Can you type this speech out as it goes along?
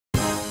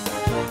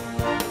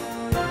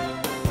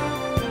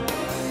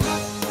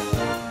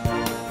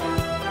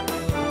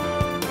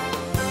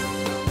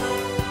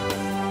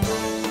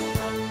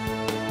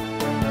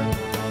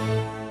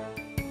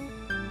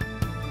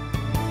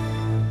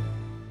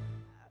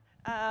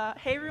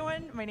Hey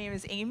everyone, my name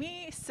is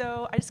Amy.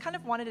 So I just kind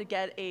of wanted to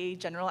get a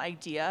general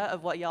idea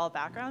of what y'all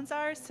backgrounds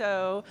are.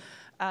 So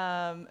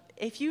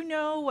if you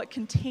know what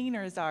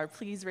containers are,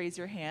 please raise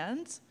your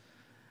hand.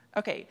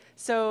 Okay,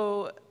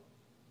 so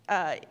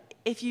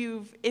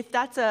if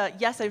that's a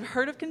yes, I've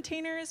heard of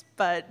containers,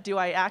 but do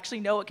I actually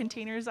know what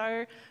containers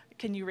are?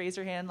 Can you raise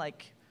your hand?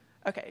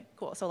 Okay,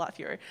 cool, so a lot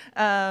fewer.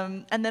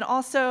 And then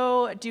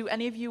also, do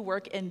any of you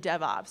work in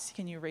DevOps?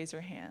 Can you raise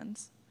your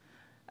hands?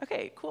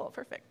 Okay, cool,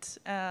 perfect.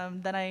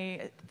 Then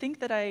I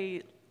think that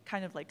I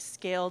kind of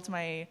scaled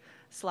my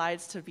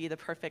slides to be the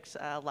perfect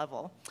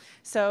level.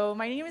 So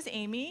my name is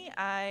Amy.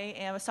 I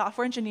am a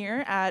software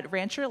engineer at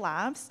Rancher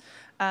Labs.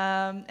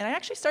 And I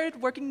actually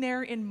started working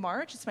there in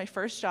March. It's my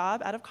first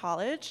job out of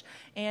college.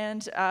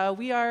 And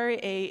we are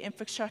an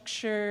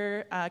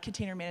infrastructure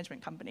container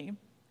management company.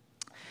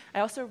 I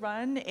also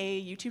run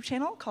a YouTube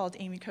channel called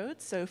Amy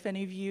Codes, so if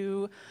any of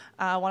you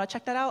want to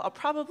check that out, I'll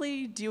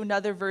probably do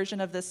another version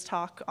of this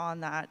talk on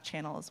that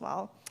channel as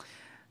well.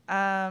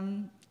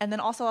 And then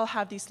also I'll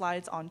have these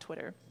slides on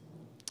Twitter.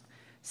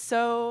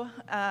 So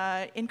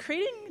in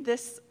creating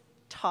this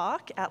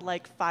talk at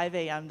 5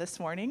 a.m. this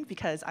morning,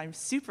 because I'm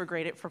super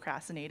great at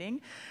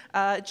procrastinating,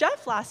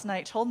 Jeff last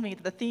night told me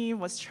that the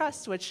theme was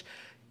trust, which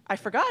I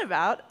forgot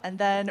about, and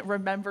then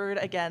remembered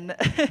again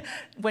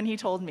when he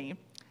told me.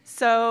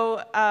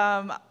 So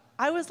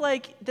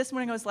this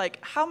morning I was like,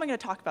 how am I going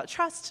to talk about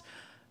trust?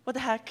 What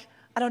the heck?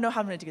 I don't know how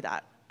I'm going to do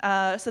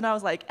that. So now I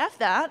was like, F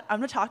that, I'm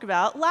going to talk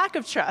about lack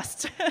of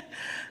trust.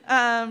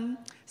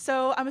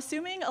 So I'm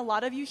assuming a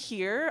lot of you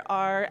here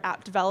are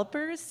app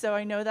developers. So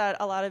I know that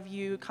a lot of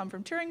you come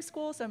from Turing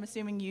school, so I'm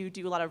assuming you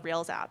do a lot of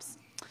Rails apps.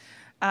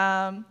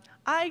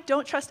 I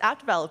don't trust app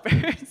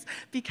developers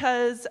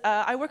because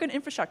I work in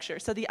infrastructure.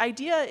 So the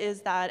idea is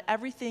that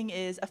everything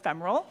is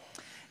ephemeral,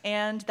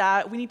 and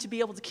that we need to be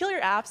able to kill your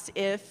apps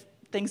if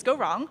things go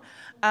wrong,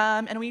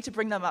 and we need to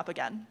bring them up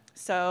again.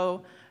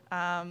 So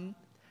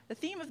the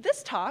theme of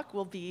this talk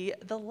will be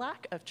the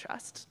lack of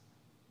trust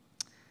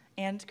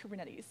and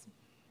Kubernetes.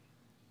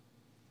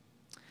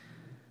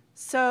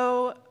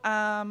 So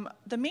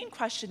the main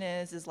question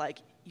is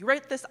you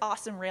write this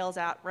awesome Rails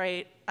app,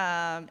 right?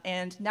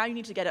 And now you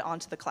need to get it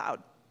onto the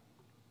cloud.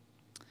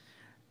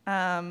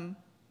 The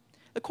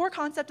core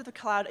concept of the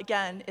cloud,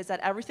 again, is that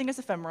everything is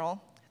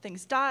ephemeral.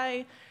 Things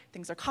die,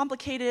 things are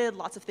complicated,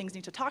 lots of things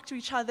need to talk to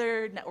each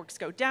other, networks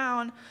go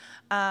down,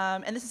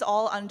 and this is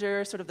all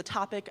under sort of the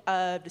topic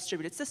of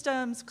distributed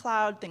systems,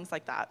 cloud, things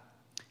like that.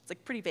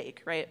 It's pretty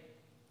vague, right?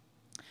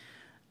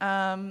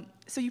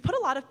 So you put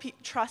a lot of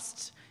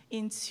trust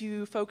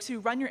into folks who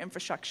run your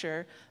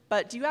infrastructure,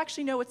 but do you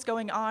actually know what's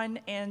going on,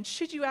 and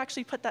should you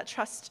actually put that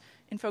trust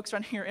in folks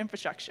running your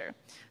infrastructure?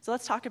 So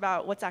let's talk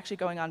about what's actually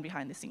going on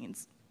behind the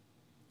scenes.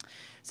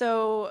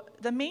 So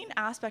the main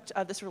aspect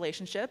of this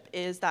relationship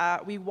is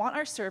that we want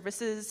our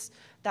services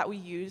that we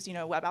use,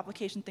 web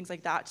application, things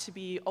like that, to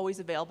be always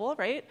available,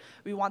 right?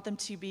 We want them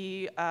to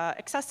be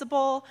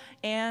accessible,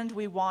 and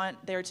we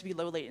want there to be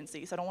low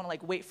latency. So I don't want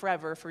to wait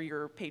forever for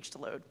your page to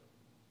load.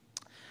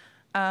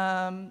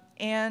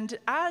 And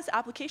as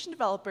application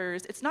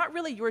developers, it's not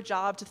really your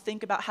job to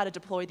think about how to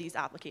deploy these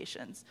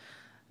applications.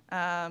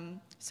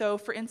 So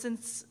for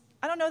instance,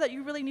 I don't know that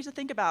you really need to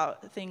think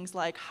about things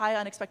like high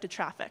unexpected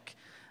traffic,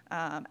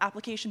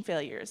 application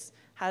failures,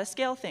 how to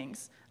scale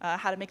things,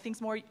 how to make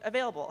things more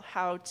available,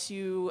 how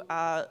to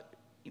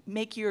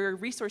make your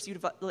resource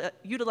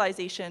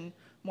utilization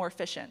more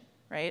efficient,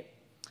 right?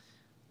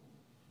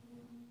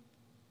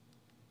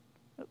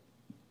 Oh.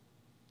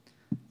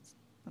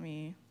 There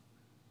we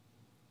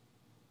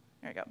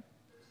go.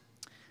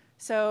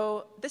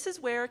 So this is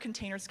where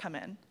containers come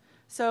in.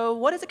 So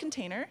what is a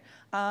container?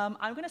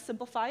 I'm going to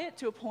simplify it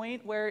to a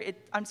point where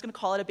I'm just going to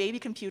call it a baby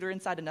computer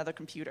inside another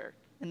computer.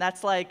 And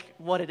that's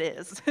what it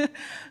is.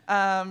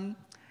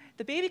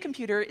 The baby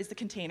computer is the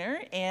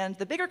container, and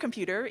the bigger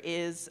computer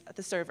is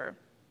the server.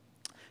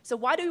 So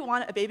why do we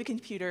want a baby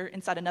computer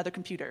inside another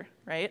computer,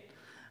 right?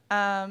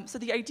 So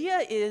the idea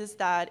is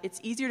that it's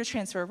easier to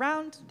transfer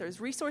around. There's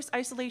resource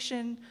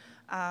isolation.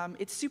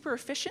 It's super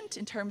efficient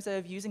in terms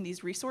of using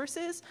these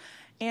resources.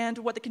 And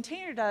what the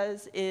container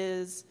does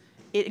is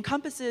it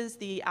encompasses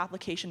the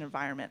application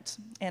environment.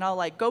 And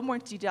I'll go more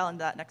into detail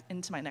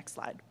into my next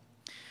slide.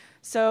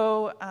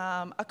 So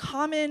a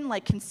common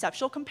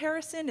conceptual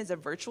comparison is a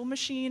virtual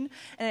machine,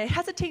 and I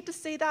hesitate to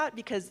say that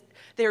because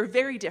they're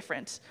very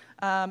different.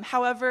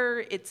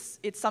 However, it's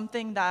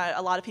something that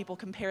a lot of people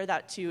compare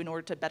that to in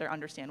order to better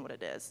understand what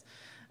it is.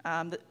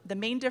 The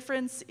main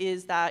difference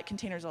is that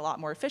containers are a lot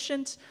more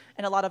efficient,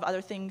 and a lot of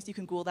other things you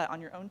can Google that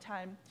on your own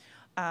time.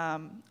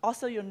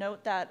 Also, you'll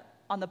note that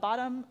on the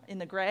bottom in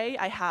the gray,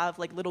 I have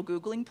little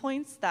Googling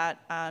points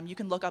that you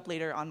can look up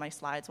later on my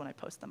slides when I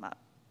post them up.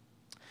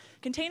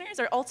 Containers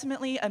are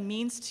ultimately a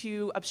means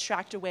to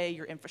abstract away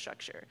your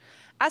infrastructure.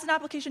 As an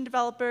application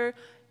developer,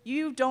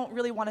 you don't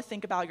really want to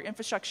think about your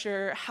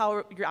infrastructure,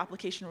 how your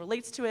application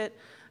relates to it.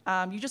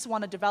 You just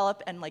want to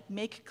develop and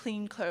make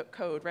clean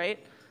code,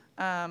 right?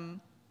 And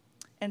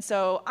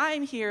so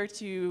I'm here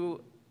to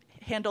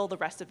handle the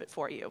rest of it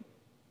for you.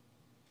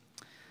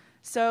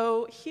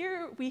 So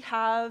here we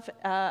have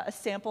a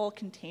sample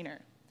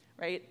container,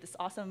 right? This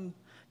awesome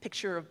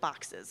picture of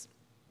boxes.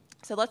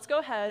 So let's go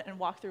ahead and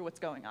walk through what's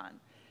going on.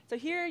 So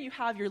here you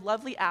have your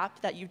lovely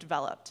app that you've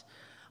developed.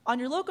 On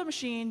your local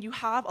machine, you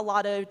have a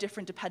lot of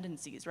different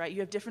dependencies, right? You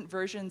have different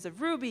versions of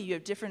Ruby, you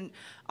have different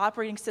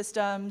operating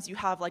systems, you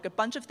have like a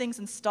bunch of things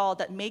installed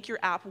that make your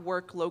app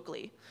work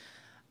locally.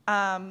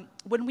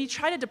 When we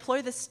try to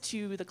deploy this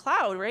to the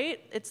cloud,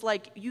 right, it's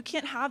like you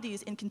can't have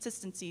these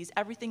inconsistencies.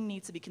 Everything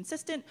needs to be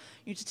consistent.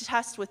 You need to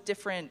test with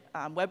different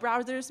web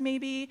browsers,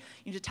 maybe.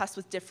 You need to test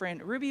with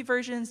different Ruby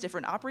versions,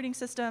 different operating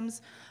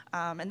systems,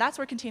 and that's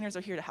where containers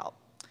are here to help.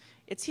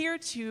 It's here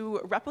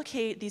to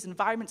replicate these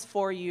environments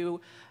for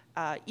you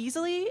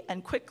easily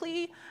and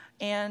quickly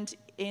and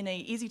in an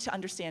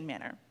easy-to-understand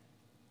manner.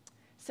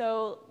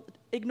 So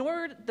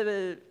ignore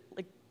the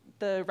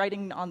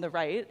writing on the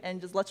right,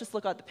 and let's just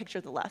look at the picture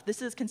at the left.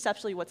 This is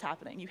conceptually what's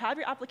happening. You have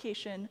your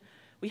application,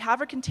 we have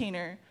our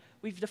container,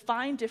 we've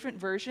defined different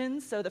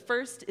versions. So the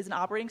first is an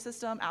operating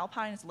system.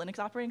 Alpine is a Linux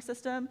operating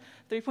system,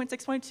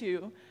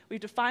 3.6.2. We've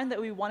defined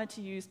that we wanted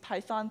to use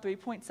Python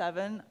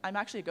 3.7. I'm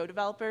actually a Go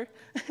developer.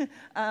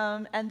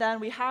 And then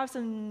we have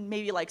some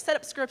maybe like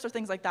setup scripts or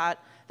things like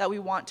that that we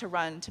want to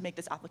run to make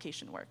this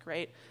application work,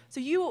 right? So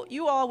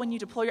you all, when you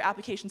deploy your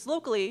applications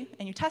locally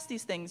and you test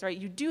these things, right,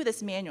 you do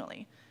this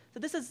manually. So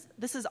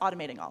this is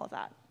automating all of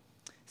that.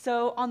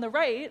 So on the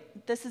right,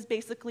 this is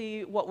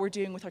basically what we're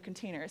doing with our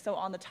container. So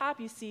on the top,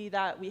 you see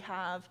that we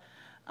have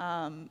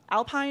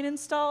Alpine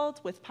installed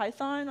with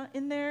Python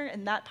in there,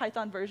 and that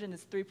Python version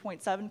is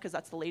 3.7 because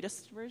that's the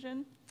latest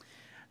version.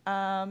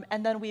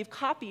 And then we've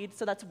copied,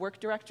 so that's work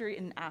directory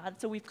and add.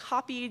 So we've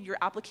copied your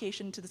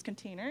application to this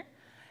container,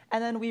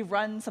 and then we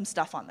run some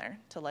stuff on there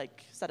to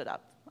like set it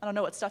up. I don't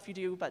know what stuff you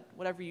do, but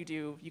whatever you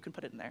do, you can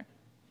put it in there.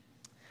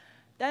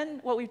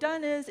 Then what we've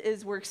done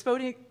is we're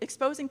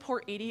exposing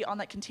port 80 on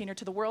that container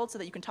to the world so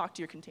that you can talk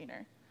to your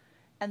container.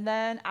 And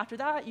then after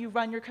that, you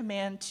run your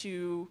command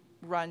to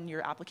run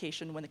your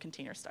application when the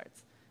container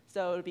starts.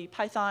 So it'll be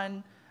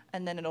Python,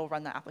 and then it'll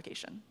run the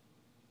application.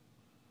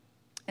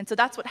 And so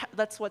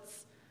that's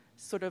what's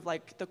sort of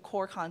like the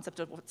core concept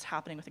of what's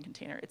happening with a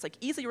container. It's like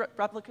easily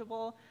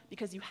replicable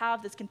because you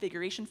have this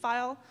configuration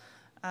file,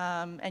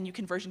 and you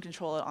can version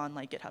control it on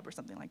like GitHub or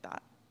something like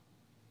that.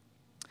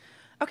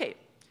 Okay.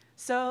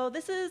 So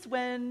this is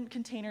when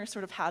containers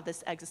sort of have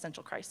this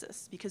existential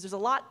crisis, because there's a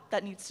lot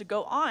that needs to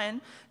go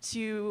on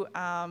to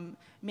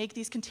make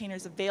these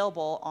containers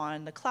available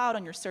on the cloud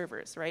on your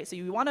servers, right? So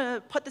you want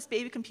to put this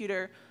baby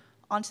computer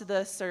onto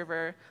the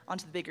server,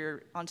 onto the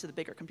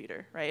bigger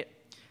computer, right?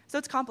 So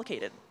it's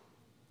complicated.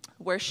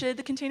 Where should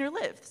the container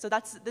live? So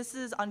this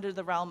is under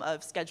the realm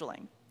of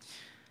scheduling.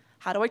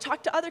 How do I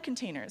talk to other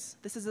containers?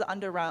 This is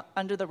under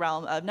the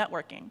realm of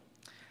networking.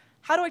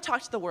 How do I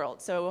talk to the world?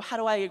 So how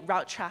do I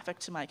route traffic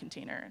to my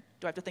container?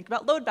 Do I have to think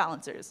about load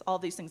balancers? All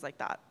these things like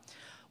that.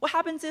 What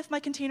happens if my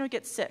container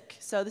gets sick?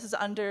 So this is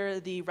under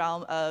the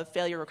realm of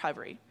failure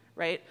recovery,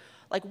 right?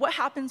 Like what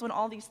happens when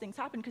all these things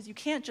happen? Because you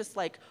can't just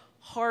like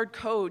hard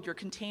code your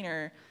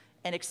container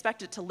and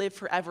expect it to live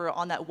forever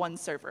on that one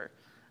server.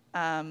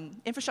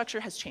 Infrastructure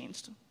has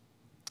changed.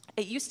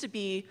 It used to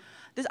be,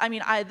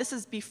 this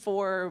is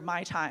before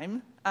my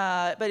time,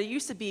 but it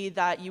used to be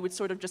that you would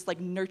sort of just like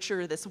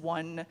nurture this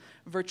one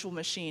virtual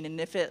machine, and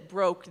if it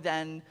broke,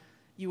 then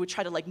you would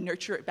try to like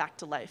nurture it back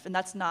to life. And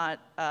that's not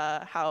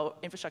how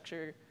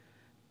infrastructure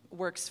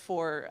works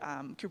for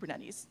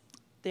Kubernetes.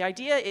 The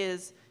idea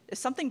is if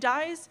something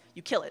dies,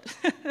 you kill it.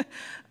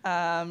 It's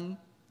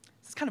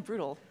kind of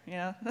brutal, you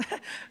know?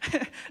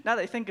 Now that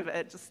I think of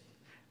it, just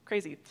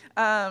crazy.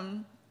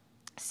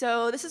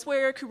 So this is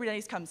where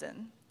Kubernetes comes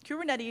in.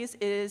 Kubernetes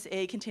is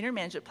a container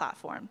management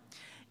platform.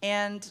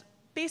 And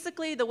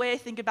basically, the way I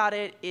think about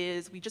it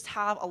is we just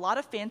have a lot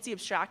of fancy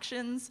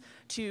abstractions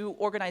to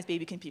organize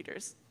baby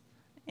computers.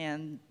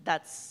 And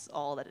that's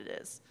all that it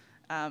is.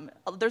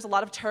 There's a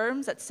lot of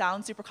terms that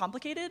sound super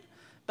complicated,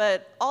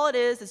 but all it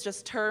is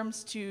just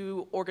terms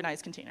to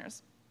organize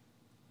containers.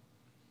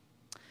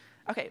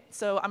 OK,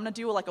 so I'm going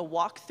to do like a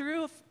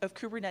walkthrough of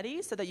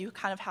Kubernetes so that you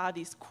kind of have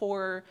these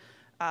core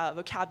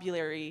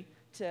vocabulary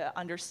to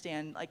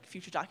understand like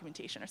future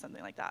documentation or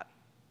something like that.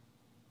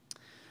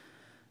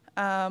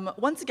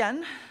 Once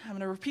again, I'm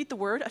going to repeat the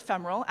word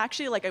ephemeral.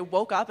 Actually, like I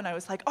woke up and I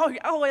was like, oh,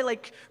 I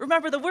like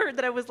remember the word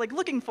that I was like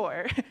looking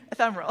for,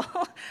 ephemeral.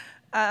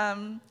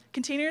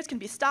 Containers can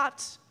be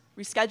stopped,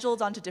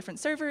 rescheduled onto different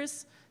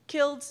servers,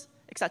 killed,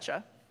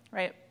 etc.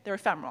 Right? They're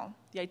ephemeral.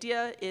 The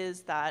idea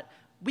is that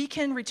we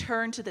can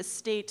return to this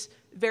state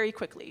very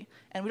quickly,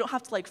 and we don't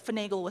have to like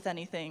finagle with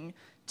anything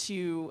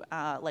to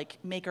like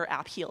make our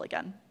app heal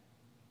again.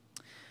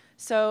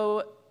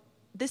 So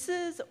this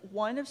is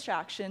one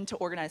abstraction to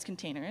organize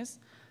containers.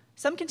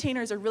 Some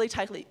containers are really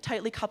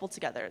tightly coupled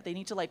together. They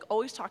need to like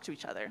always talk to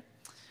each other.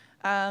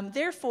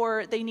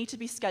 Therefore, they need to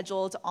be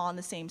scheduled on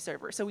the same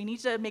server. So we need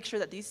to make sure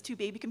that these two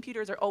baby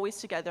computers are always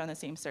together on the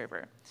same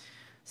server.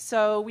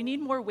 So we need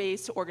more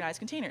ways to organize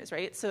containers,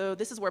 right? So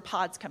this is where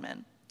pods come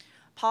in.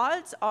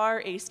 Pods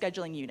are a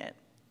scheduling unit.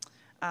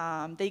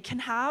 they can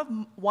have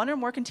one or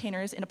more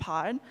containers in a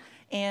pod,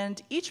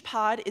 and each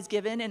pod is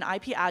given an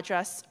IP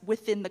address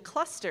within the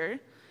cluster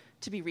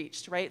to be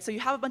reached, right? So you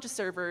have a bunch of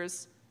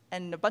servers,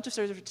 and a bunch of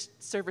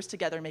servers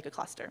together make a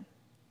cluster.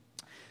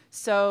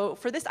 So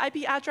for this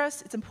IP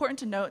address, it's important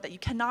to note that you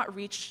cannot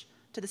reach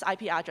to this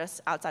IP address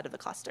outside of the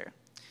cluster.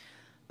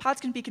 Pods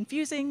can be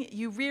confusing.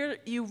 You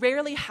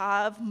rarely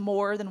have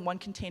more than one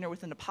container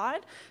within a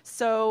pod.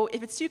 So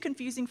if it's too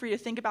confusing for you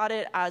to think about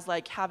it as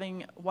like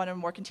having one or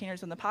more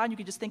containers in the pod, you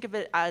can just think of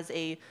it as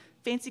a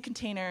fancy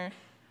container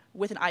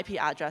with an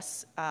IP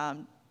address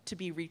to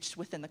be reached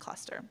within the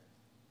cluster.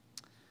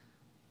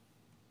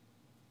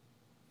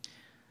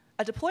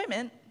 A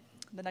deployment,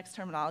 the next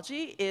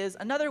terminology, is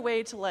another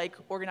way to like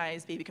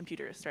organize baby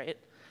computers, right?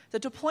 The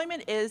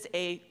deployment is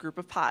a group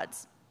of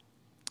pods.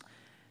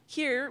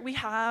 Here we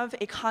have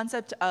a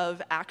concept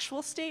of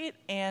actual state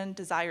and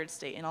desired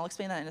state, and I'll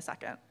explain that in a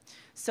second.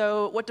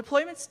 So what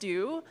deployments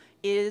do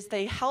is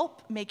they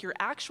help make your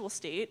actual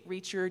state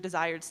reach your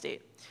desired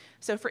state.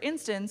 So for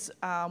instance,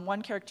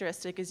 one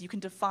characteristic is you can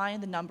define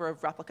the number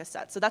of replica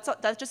sets. So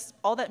that's just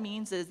all that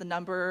means is the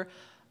number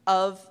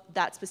of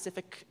that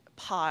specific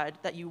pod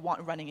that you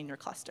want running in your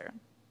cluster.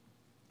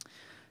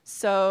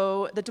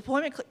 So the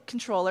deployment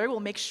controller will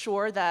make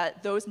sure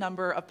that those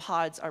number of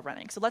pods are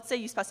running. So let's say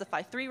you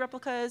specify 3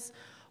 replicas,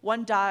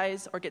 one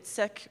dies or gets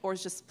sick or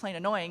is just plain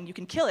annoying, you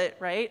can kill it,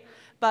 right?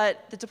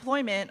 But the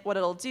deployment, what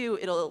it'll do,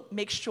 it'll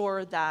make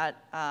sure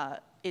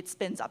that it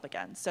spins up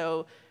again.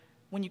 So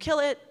when you kill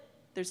it,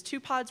 there's 2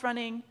 pods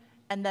running,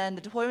 and then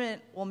the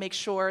deployment will make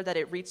sure that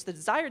it reaches the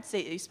desired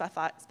state that you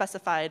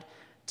specified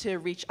to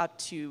reach up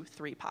to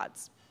 3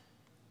 pods.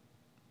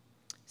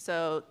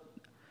 So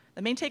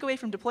the main takeaway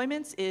from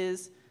deployments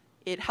is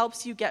it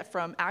helps you get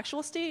from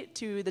actual state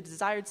to the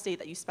desired state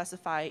that you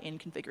specify in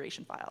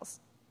configuration files.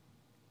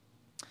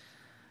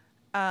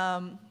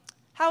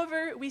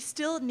 However, we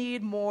still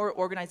need more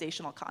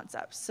organizational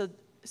concepts.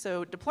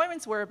 So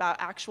deployments were about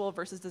actual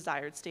versus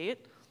desired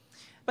state,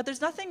 but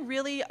there's nothing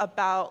really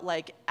about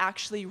like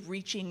actually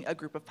reaching a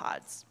group of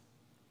pods,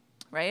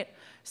 right?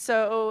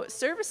 So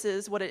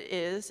services, what it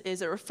is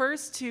it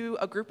refers to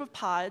a group of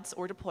pods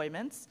or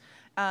deployments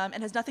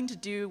and has nothing to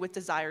do with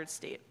desired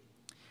state.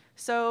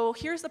 So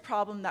here's the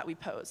problem that we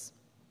pose.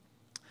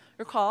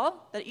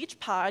 Recall that each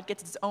pod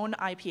gets its own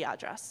IP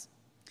address.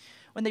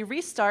 When they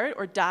restart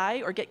or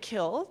die or get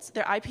killed,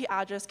 their IP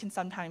address can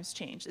sometimes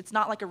change. It's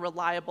not like a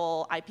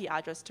reliable IP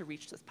address to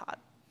reach this pod.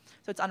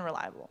 So it's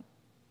unreliable.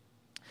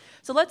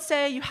 So let's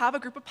say you have a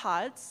group of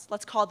pods,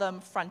 let's call them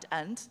front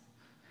end,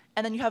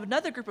 and then you have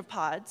another group of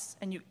pods,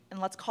 and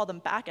let's call them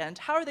back end.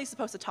 How are they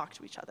supposed to talk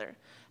to each other?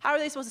 How are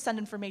they supposed to send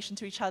information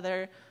to each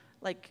other?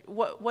 Like,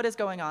 what is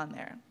going on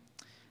there?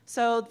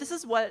 So this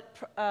is what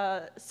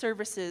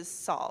services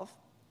solve.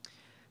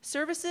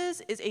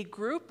 Services is a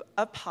group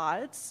of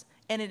pods,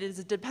 and it is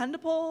a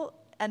dependable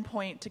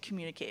endpoint to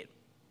communicate.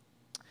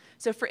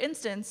 So for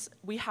instance,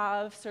 we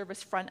have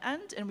service front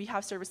end, and we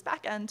have service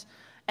back end,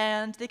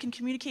 and they can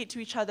communicate to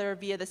each other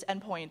via this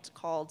endpoint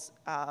called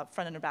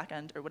front end or back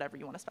end, or whatever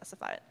you want to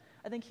specify it.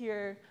 I think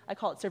here I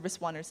call it service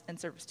 1 and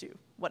service 2,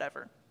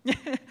 whatever.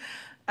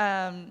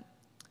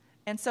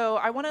 And so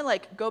I want to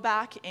like go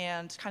back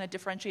and kind of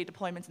differentiate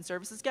deployments and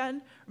services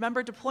again.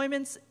 Remember,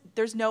 deployments,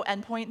 there's no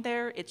endpoint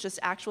there. It's just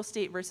actual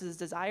state versus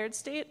desired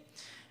state.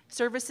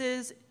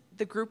 Services,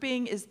 the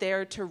grouping is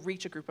there to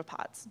reach a group of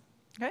pods.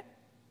 Okay?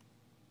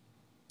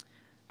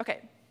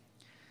 Okay.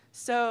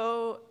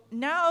 So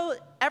now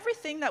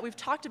everything that we've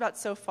talked about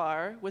so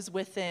far was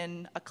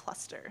within a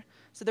cluster.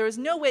 So there was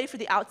no way for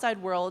the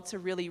outside world to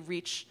really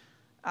reach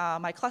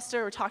my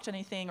cluster or talk to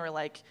anything or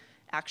like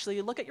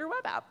actually look at your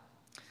web app.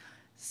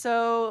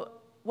 So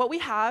what we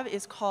have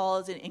is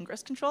called an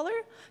ingress controller.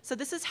 So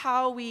this is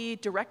how we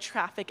direct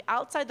traffic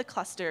outside the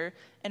cluster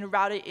and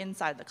route it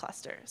inside the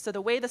cluster. So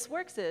the way this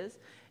works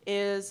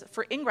is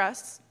for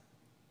ingress,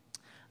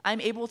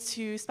 I'm able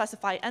to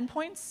specify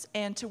endpoints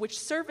and to which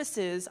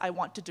services I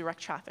want to direct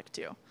traffic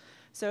to.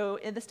 So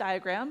in this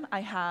diagram, I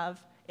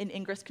have an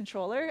ingress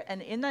controller,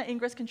 and in that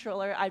ingress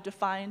controller, I've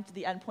defined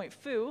the endpoint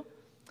foo,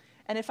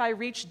 and if I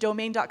reach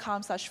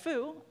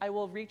domain.com/foo, I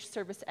will reach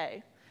service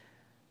A.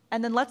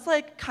 And then let's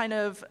like kind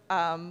of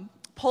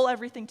pull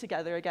everything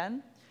together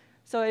again.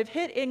 So I've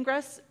hit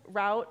ingress,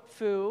 route,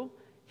 foo,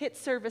 hit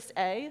service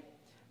A.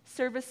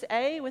 Service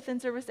A, within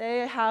service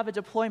A, I have a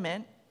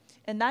deployment,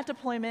 and that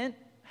deployment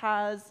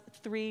has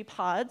 3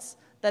 pods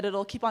that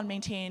it'll keep on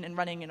maintaining and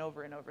running and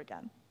over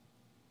again.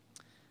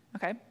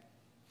 Okay?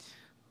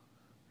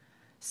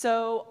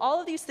 So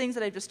all of these things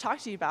that I've just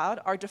talked to you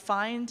about are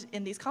defined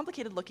in these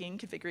complicated-looking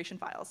configuration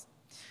files.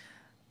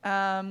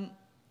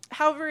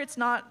 However, it's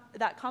not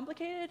that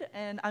complicated,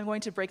 and I'm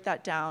going to break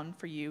that down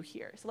for you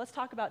here. So let's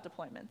talk about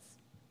deployments.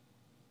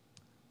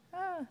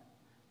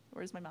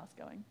 Where's my mouse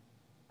going?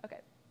 OK.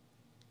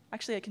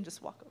 Actually, I can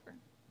just walk over.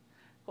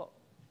 Cool.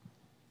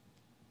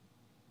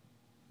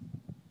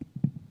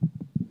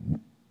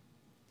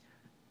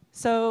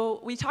 So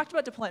we talked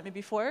about deployment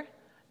before,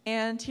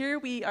 and here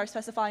we are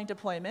specifying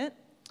deployment.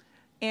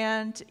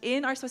 And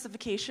in our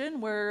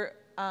specification, we're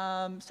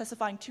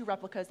specifying 2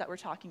 replicas that we're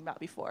talking about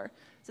before.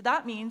 So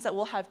that means that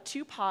we'll have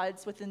 2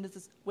 pods within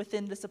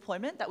this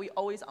deployment that we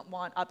always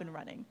want up and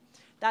running.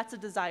 That's a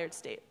desired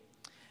state.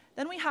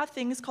 Then we have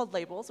things called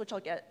labels, which I'll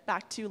get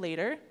back to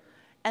later.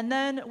 And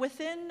then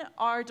within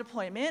our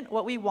deployment,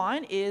 what we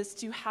want is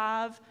to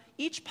have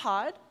each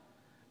pod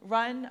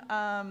run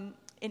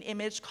an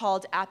image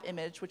called app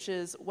image, which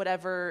is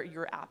whatever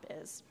your app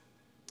is.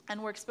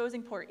 And we're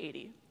exposing port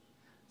 80.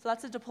 So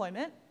that's a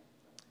deployment.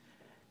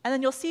 And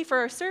then you'll see for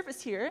our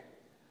service here,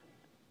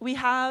 we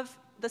have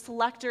the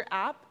selector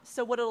app.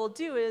 So what it'll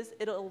do is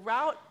it'll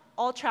route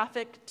all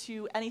traffic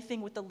to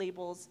anything with the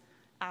labels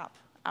app,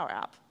 our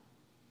app.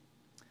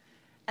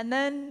 And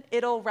then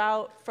it'll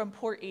route from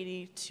port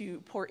 80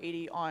 to port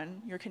 80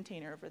 on your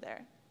container over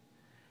there.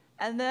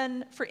 And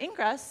then for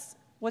ingress,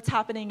 what's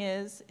happening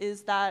is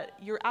that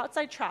your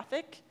outside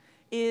traffic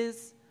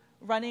is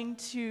running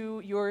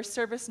to your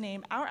service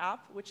name, our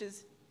app, which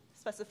is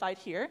specified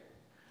here.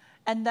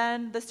 And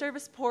then the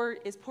service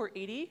port is port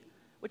 80,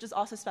 which is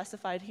also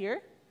specified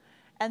here.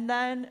 And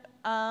then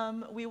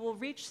we will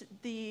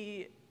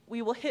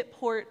hit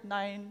port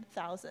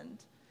 9000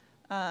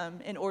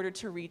 in order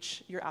to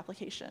reach your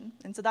application.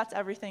 And so that's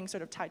everything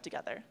sort of tied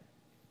together.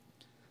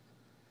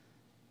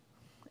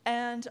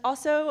 And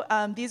also,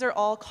 these are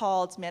all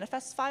called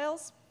manifest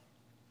files,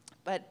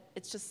 but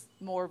it's just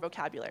more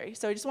vocabulary.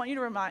 So I just want you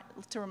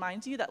to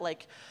remind you that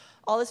like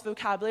all this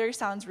vocabulary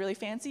sounds really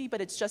fancy,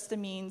 but it's just a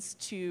means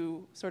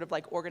to sort of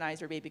like organize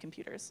your baby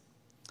computers.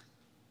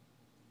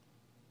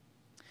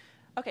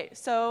 Okay,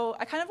 so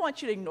I kind of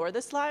want you to ignore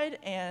this slide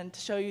and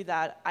show you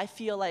that I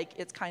feel like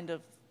it's kind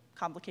of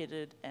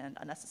complicated and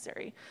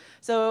unnecessary.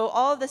 So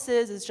all of this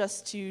is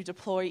just to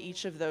deploy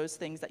each of those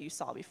things that you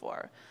saw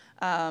before.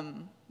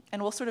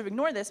 And we'll sort of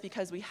ignore this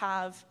because we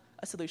have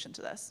a solution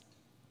to this.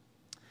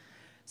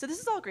 So this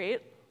is all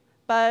great,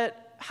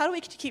 but how do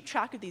we keep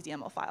track of these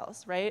YAML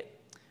files, right?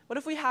 What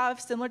if we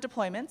have similar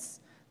deployments,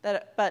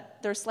 but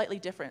they're slightly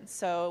different?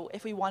 So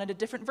if we wanted a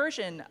different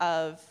version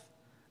of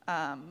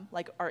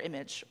like our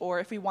image, or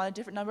if we want a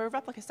different number of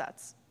replica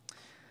sets.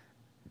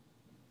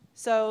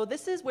 So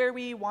this is where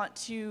we want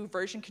to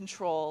version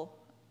control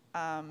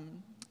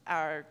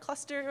our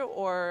cluster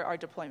or our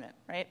deployment,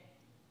 right?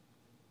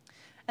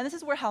 And this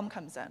is where Helm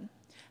comes in.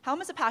 Helm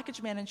is a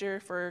package manager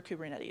for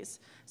Kubernetes.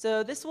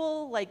 So this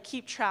will like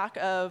keep track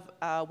of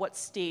what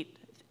state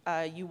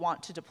you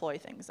want to deploy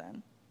things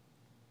in.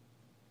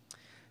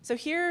 So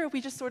here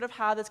we just sort of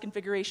have this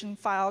configuration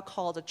file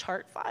called a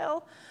chart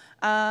file.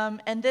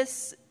 And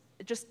this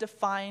just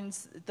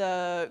defines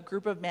the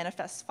group of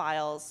manifest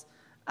files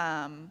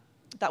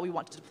that we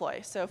want to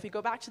deploy. So if we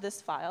go back to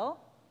this file,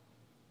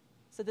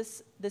 so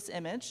this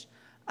image,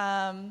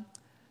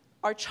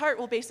 our chart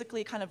will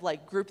basically kind of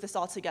like group this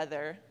all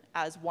together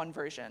as one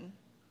version.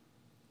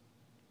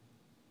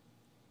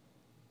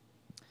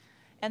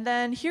 And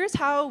then here's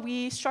how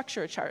we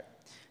structure a chart.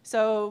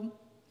 So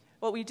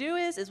what we do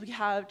is we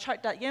have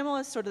chart.yaml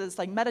as sort of this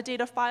like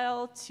metadata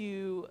file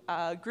to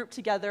group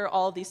together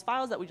all of these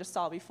files that we just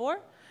saw before.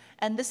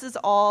 And this is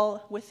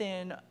all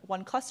within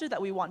one cluster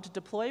that we want to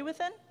deploy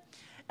within.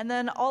 And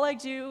then all I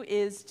do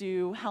is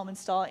do helm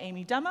install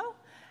AMI demo.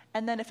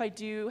 And then if I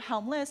do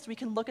helm list, we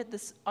can look at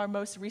this, our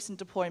most recent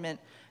deployment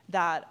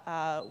that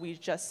we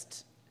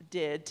just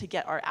did to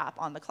get our app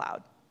on the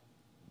cloud.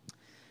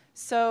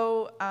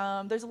 So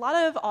there's a lot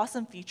of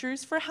awesome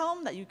features for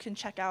Helm that you can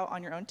check out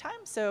on your own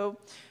time. So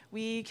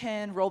we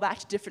can roll back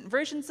to different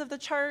versions of the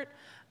chart.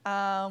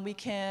 We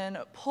can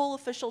pull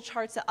official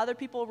charts that other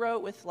people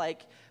wrote with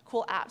like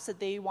cool apps that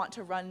they want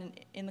to run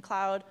in the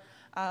cloud.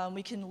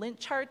 We can lint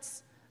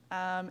charts.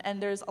 And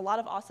there's a lot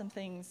of awesome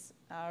things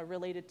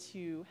related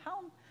to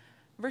Helm,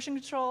 version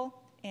control,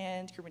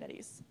 and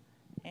Kubernetes.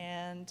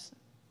 And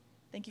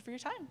thank you for your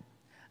time.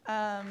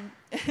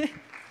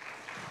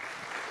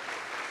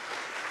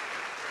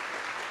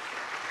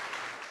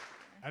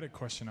 I had a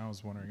question I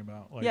was wondering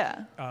about. Like,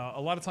 yeah.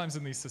 A lot of times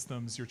in these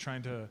systems, you're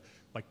trying to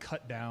like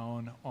cut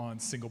down on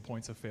single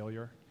points of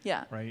failure.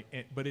 Yeah. Right.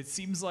 But it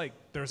seems like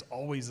there's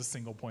always a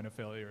single point of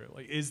failure.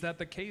 Like, is that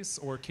the case,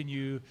 or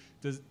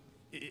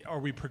are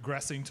we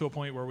progressing to a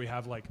point where we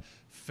have like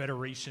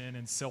federation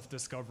and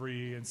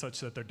self-discovery and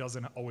such that there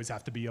doesn't always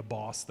have to be a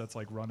boss that's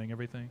like running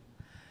everything?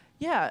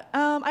 Yeah,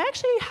 I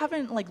actually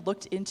haven't like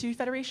looked into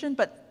federation,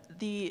 but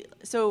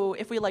so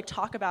if we like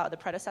talk about the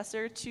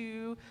predecessor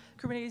to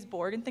Kubernetes,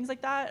 Borg, and things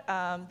like that,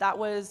 that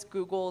was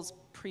Google's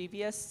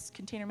previous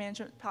container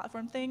management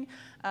platform thing.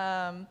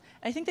 And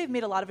I think they've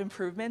made a lot of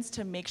improvements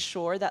to make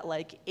sure that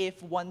like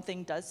if one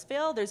thing does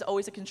fail, there's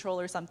always a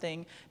controller or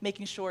something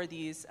making sure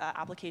these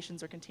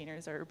applications or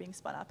containers are being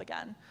spun up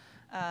again.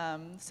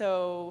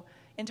 So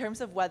in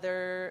terms of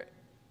whether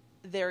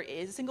there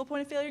is a single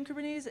point of failure in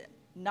Kubernetes,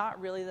 not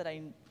really that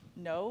I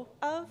know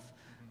of.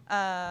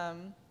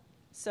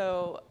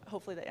 So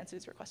hopefully that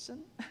answers your question.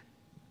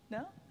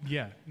 No?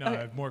 Yeah, no, okay.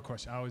 I have more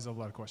questions. I always have a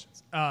lot of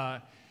questions.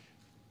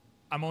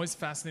 I'm always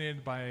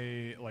fascinated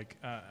by, like,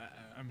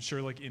 I'm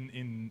sure like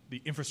in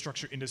the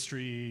infrastructure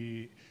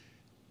industry,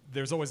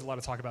 there's always a lot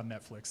of talk about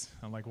Netflix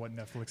and like what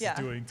Netflix is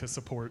doing to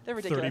support They're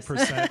ridiculous.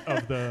 30%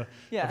 of the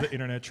Yeah. of the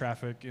internet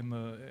traffic in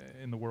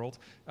the world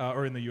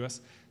or in the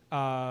U.S.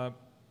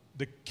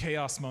 The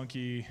Chaos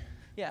Monkey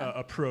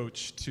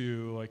approach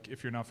to, like,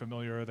 if you're not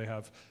familiar, they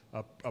have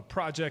a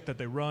project that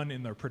they run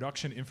in their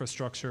production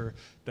infrastructure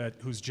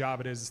whose job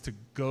it is to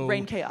go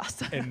Bring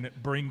chaos. and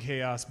bring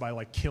chaos by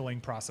like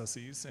killing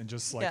processes and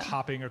just like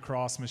hopping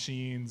across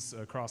machines,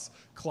 across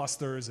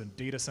clusters and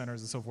data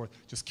centers and so forth,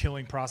 just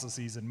killing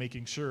processes and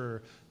making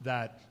sure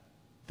that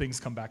things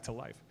come back to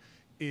life.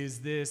 Is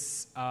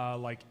this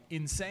like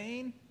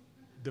insane?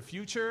 The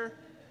future?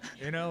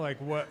 You know, like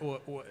what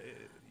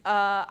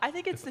I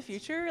think it's the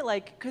future,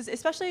 like, because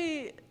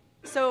especially,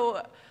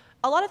 so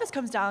a lot of this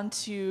comes down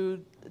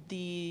to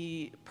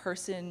the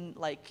person,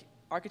 like,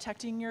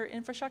 architecting your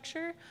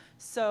infrastructure.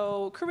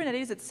 So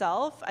Kubernetes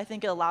itself, I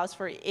think it allows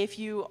for, if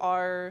you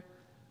are,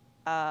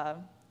 I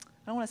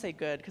don't want to say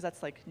good, because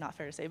that's, like, not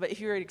fair to say, but if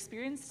you're an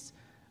experienced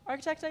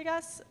architect, I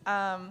guess,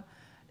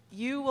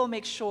 you will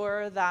make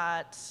sure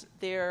that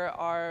there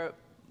are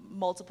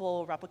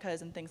multiple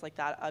replicas and things like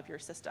that of your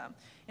system.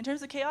 In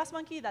terms of Chaos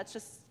Monkey, that's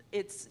just,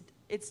 it's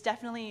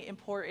definitely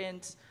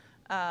important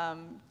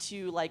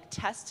to like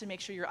test to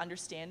make sure your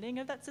understanding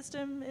of that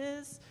system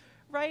is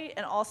right,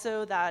 and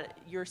also that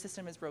your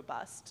system is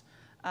robust.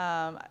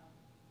 I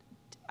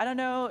don't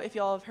know if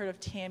y'all have heard of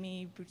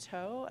Tammy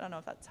Buteau. I don't know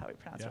if that's how we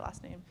pronounce her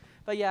last name,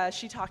 but yeah,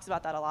 she talks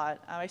about that a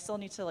lot. I still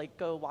need to like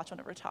go watch one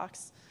of her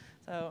talks,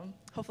 so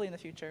hopefully in the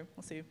future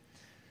we'll see.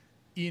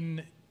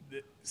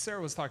 Sarah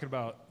was talking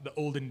about the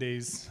olden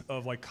days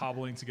of like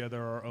cobbling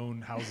together our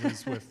own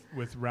houses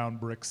with round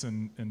bricks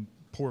and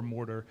poor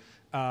mortar.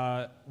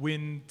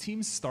 When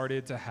teams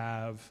started to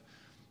have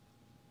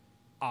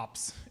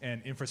ops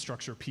and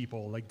infrastructure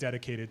people like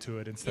dedicated to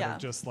it instead of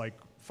just like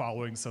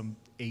following some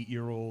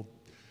 8-year-old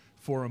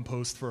forum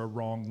post for a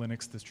wrong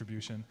Linux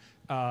distribution,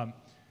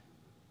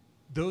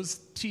 those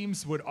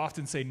teams would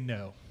often say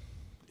no.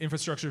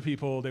 Infrastructure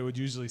people, they would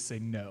usually say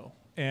no.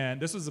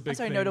 And this was a big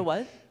thing. No to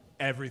what?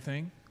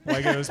 Everything.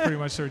 Like, it was pretty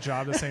much their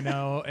job to say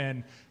no.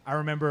 And I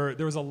remember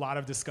there was a lot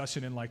of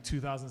discussion in like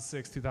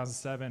 2006,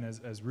 2007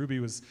 as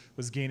Ruby was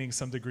gaining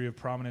some degree of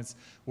prominence,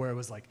 where it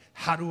was like,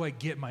 how do I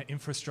get my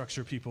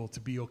infrastructure people to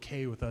be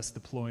okay with us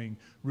deploying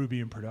Ruby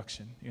in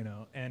production, you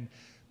know? And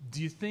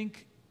do you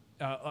think,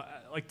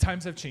 like,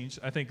 times have changed.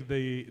 I think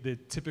the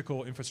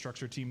typical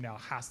infrastructure team now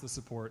has to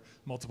support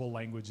multiple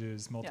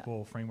languages,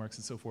 multiple frameworks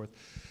and so forth.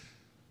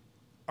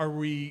 Are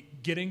we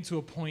getting to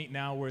a point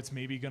now where it's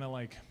maybe gonna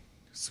like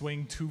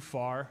swing too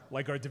far?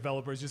 Like, our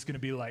developers just going to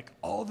be like,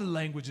 all the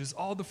languages,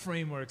 all the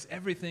frameworks,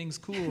 everything's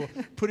cool,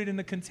 put it in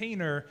the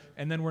container,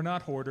 and then we're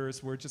not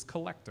hoarders, we're just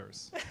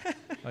collectors.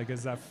 Like,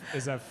 is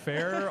that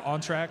fair?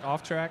 On track,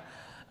 off track?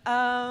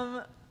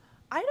 I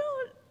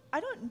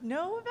don't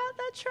know about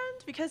that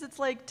trend, because it's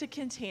like, to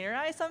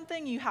containerize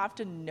something, you have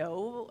to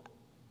know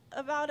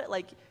about it.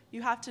 Like,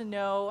 you have to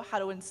know how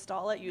to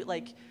install it. You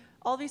like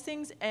all these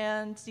things.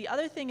 And the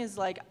other thing is,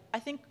 like, I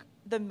think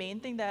the main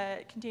thing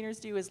that containers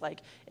do is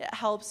like it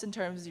helps in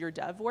terms of your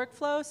dev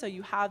workflow. So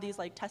you have these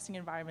like testing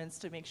environments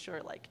to make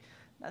sure like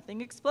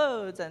nothing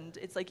explodes, and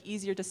it's like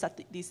easier to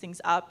set these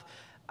things up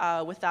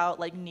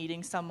without like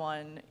needing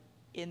someone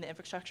in the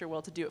infrastructure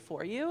world to do it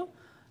for you.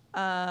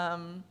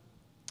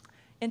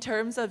 In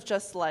terms of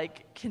just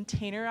like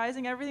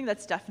containerizing everything,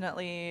 that's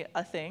definitely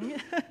a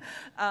thing.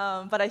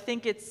 But I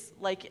think it's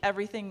like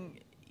everything,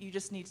 you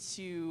just need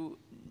to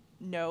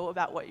know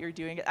about what you're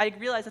doing. I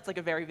realize that's like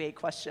a very vague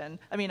question.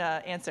 I mean,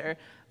 answer.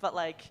 But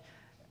like,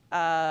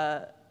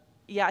 yeah,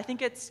 I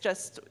think it's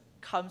just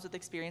comes with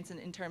experience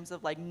in terms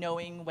of like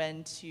knowing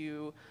when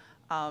to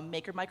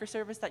make a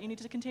microservice that you need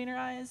to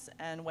containerize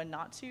and when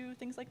not to,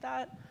 things like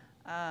that.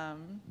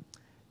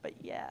 But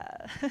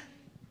yeah.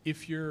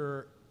 If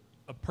you're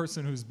a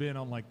person who's been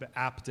on like the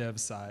app dev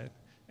side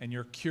and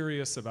you're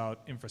curious about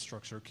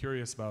infrastructure,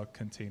 curious about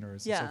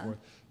containers and so forth,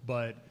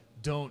 but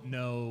don't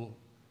know,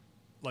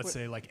 let's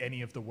say, like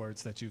any of the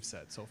words that you've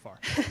said so far.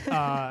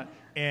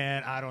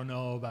 And I don't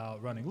know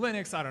about running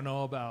Linux, I don't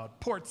know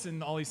about ports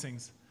and all these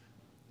things.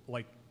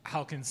 Like,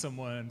 how can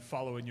someone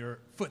follow in your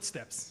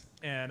footsteps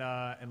and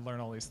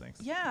learn all these things?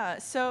 Yeah,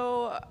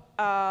 so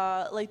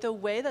like the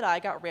way that I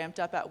got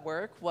ramped up at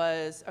work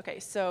was, okay,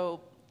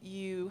 so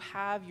you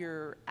have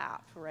your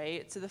app,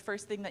 right? So the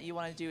first thing that you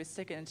want to do is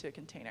stick it into a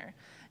container.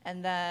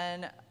 And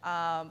then,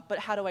 but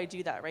how do I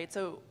do that, right?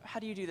 So how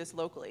do you do this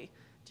locally?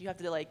 Do you have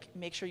to like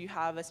make sure you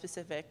have a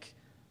specific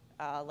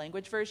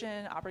language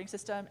version, operating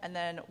system, and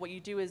then what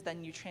you do is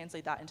then you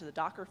translate that into the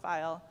Docker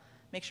file,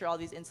 make sure all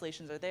these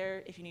installations are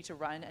there. If you need to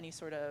run any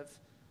sort of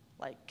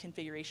like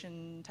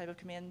configuration type of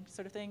command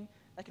sort of thing,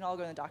 that can all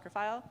go in the Docker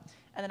file.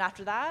 And then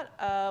after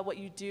that, what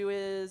you do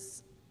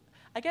is,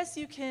 I guess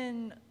you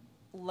can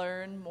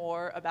learn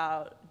more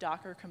about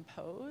Docker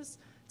Compose.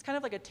 It's kind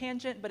of like a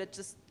tangent, but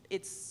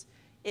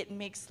it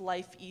makes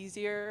life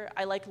easier.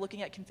 I like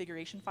looking at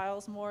configuration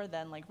files more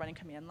than like running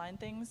command line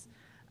things.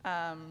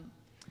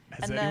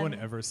 Has And anyone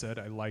then- ever said,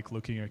 I like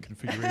looking at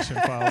configuration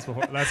files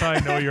before? That's how I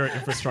know you're an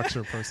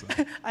infrastructure person.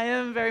 I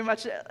am very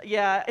much,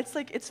 yeah. It's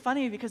like, it's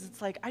funny because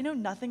it's like, I know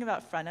nothing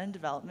about front-end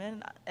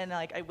development, and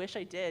like, I wish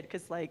I did,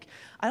 because like,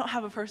 I don't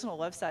have a personal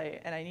website,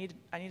 and I need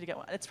to get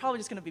one. It's probably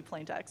just gonna be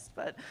plain text,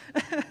 but.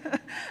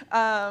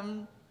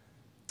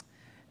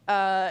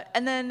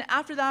 And then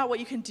after that, what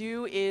you can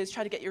do is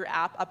try to get your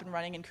app up and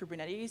running in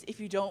Kubernetes. If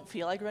you don't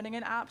feel like running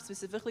an app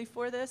specifically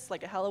for this,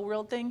 like a Hello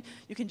World thing,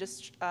 you can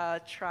just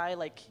try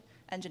like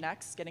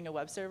Nginx, getting a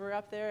web server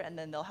up there, and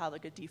then they'll have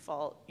like a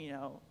default,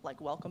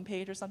 like welcome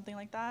page or something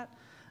like that.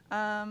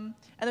 And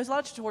there's a lot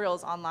of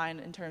tutorials online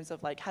in terms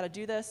of like how to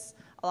do this,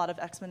 a lot of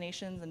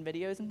explanations and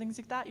videos and things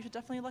like that you should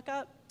definitely look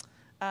up.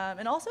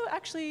 And also,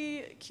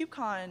 actually,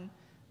 KubeCon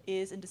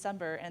is in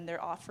December, and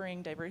they're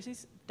offering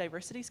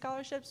diversity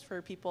scholarships for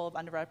people of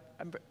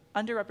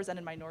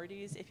underrepresented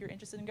minorities if you're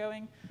interested in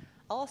going.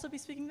 I'll also be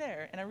speaking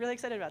there, and I'm really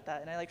excited about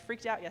that. And I like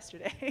freaked out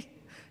yesterday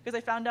because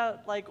I found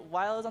out like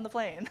while I was on the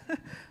plane.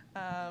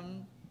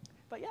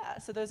 But yeah,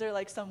 so those are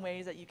like some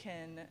ways that you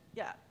can,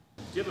 yeah.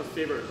 Do you have a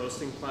favorite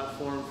hosting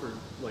platform for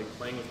like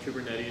playing with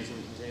Kubernetes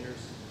and containers?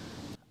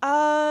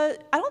 I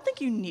don't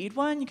think you need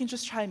one. You can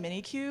just try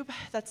Minikube.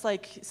 That's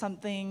like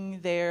something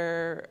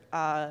there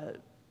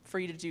for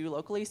you to do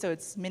locally. So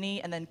it's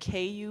Mini and then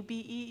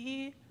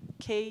Kubee,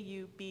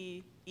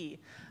 Kubee.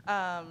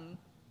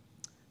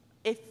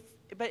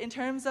 But in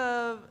terms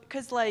of,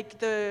 because like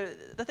the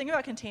thing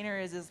about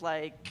containers is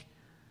like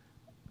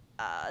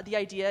the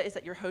idea is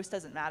that your host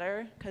doesn't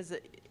matter, because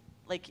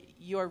like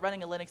you're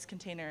running a Linux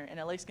container, and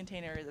a Linux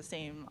container is the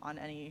same on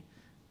any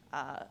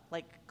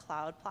like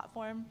cloud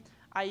platform.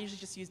 I usually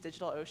just use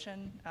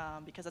DigitalOcean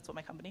because that's what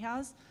my company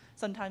has.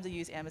 Sometimes I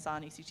use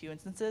Amazon EC2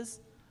 instances.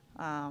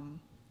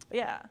 But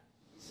yeah.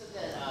 You said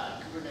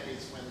that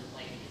Kubernetes, when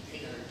like a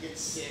container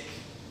gets sick,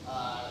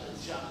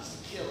 its job is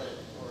to kill it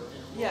or roll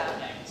it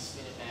back and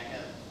spin it back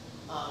up.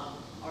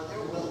 Are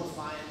there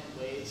well-defined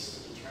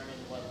ways to determine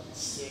what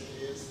sick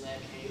is in that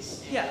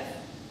case? And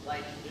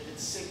if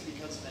it's sick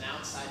because of an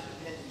outside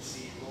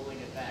dependency, rolling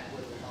it back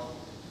would help.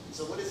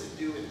 So what does it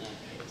do in that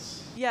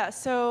case? Yeah,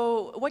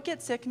 so what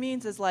get sick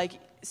means is like,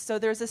 so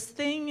there's this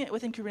thing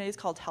within Kubernetes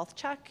called health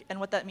check, and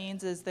what that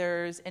means is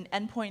there's an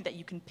endpoint that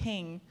you can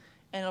ping,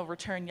 and it'll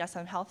return, yes,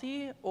 I'm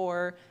healthy,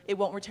 or it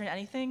won't return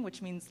anything,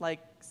 which means like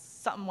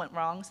something went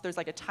wrong, so there's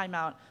like a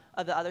timeout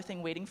of the other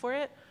thing waiting for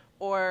it,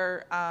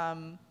 or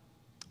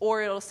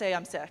it'll say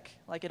I'm sick,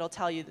 like it'll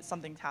tell you that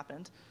something's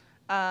happened.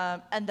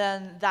 And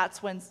then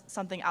that's when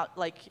something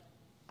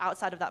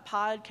outside of that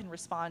pod can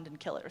respond and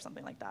kill it or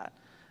something like that.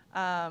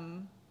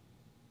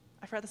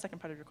 I forgot the second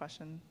part of your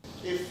question.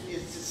 If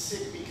it's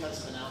sick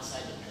because of an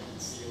outside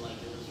dependency,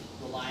 like it was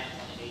reliant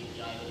on an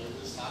API that it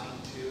was talking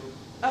to,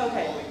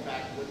 rolling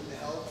back wouldn't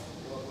help,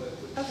 what would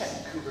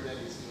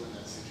Kubernetes do in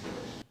that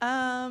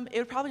situation? It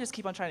would probably just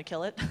keep on trying to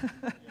kill it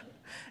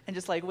and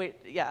just like wait,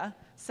 yeah.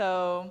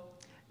 So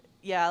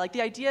yeah, like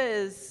the idea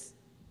is,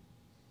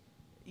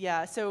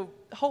 yeah, so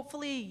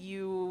hopefully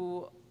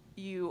you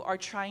are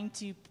trying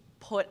to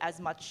put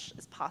as much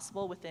as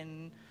possible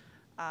within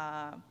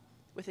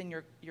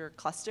your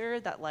cluster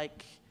that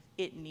like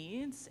it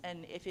needs,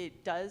 and if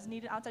it does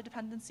need an outside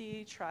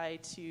dependency, try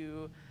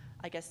to,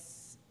 I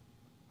guess,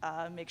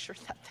 make sure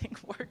that thing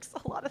works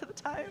a lot of the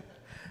time.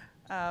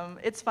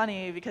 It's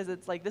funny because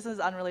it's like, this is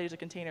unrelated to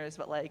containers,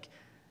 but like,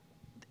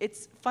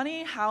 it's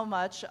funny how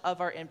much of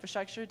our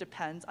infrastructure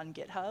depends on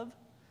GitHub,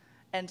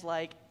 and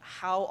like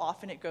how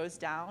often it goes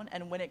down,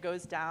 and when it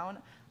goes down,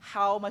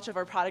 how much of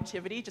our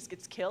productivity just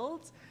gets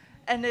killed.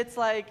 And it's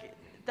like,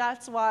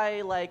 that's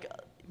why like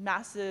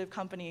massive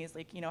companies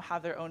like,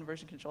 have their own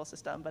version control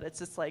system, but it's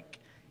just like,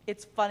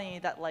 it's funny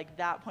that like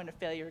that point of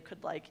failure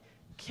could like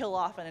kill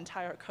off an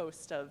entire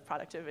coast of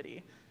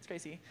productivity. It's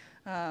crazy.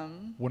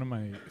 One of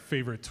my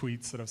favorite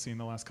tweets that I've seen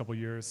the last couple of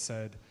years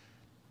said,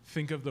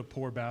 think of the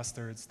poor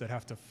bastards that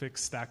have to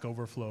fix Stack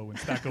Overflow when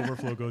Stack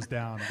Overflow goes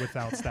down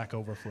without Stack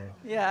Overflow.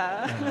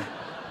 Yeah.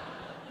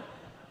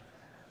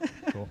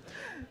 Cool.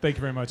 Thank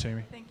you very much,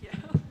 Amy. Thank you.